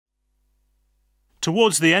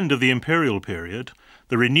Towards the end of the imperial period,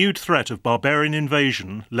 the renewed threat of barbarian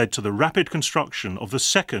invasion led to the rapid construction of the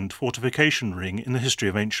second fortification ring in the history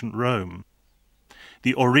of ancient Rome,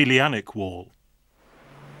 the Aurelianic Wall.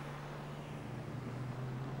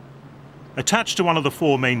 Attached to one of the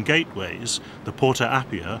four main gateways, the Porta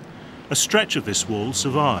Appia, a stretch of this wall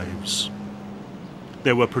survives.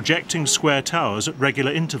 There were projecting square towers at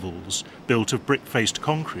regular intervals, built of brick-faced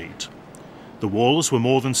concrete. The walls were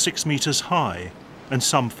more than 6 metres high and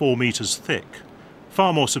some 4 metres thick,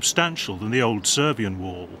 far more substantial than the old Servian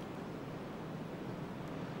wall.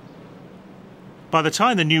 By the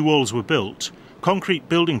time the new walls were built, concrete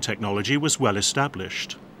building technology was well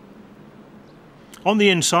established. On the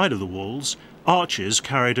inside of the walls, arches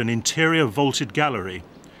carried an interior vaulted gallery,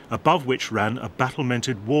 above which ran a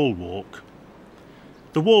battlemented wall walk.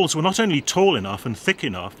 The walls were not only tall enough and thick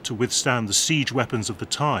enough to withstand the siege weapons of the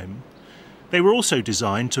time, they were also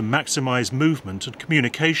designed to maximise movement and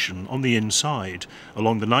communication on the inside,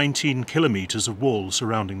 along the 19 kilometres of wall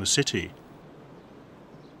surrounding the city.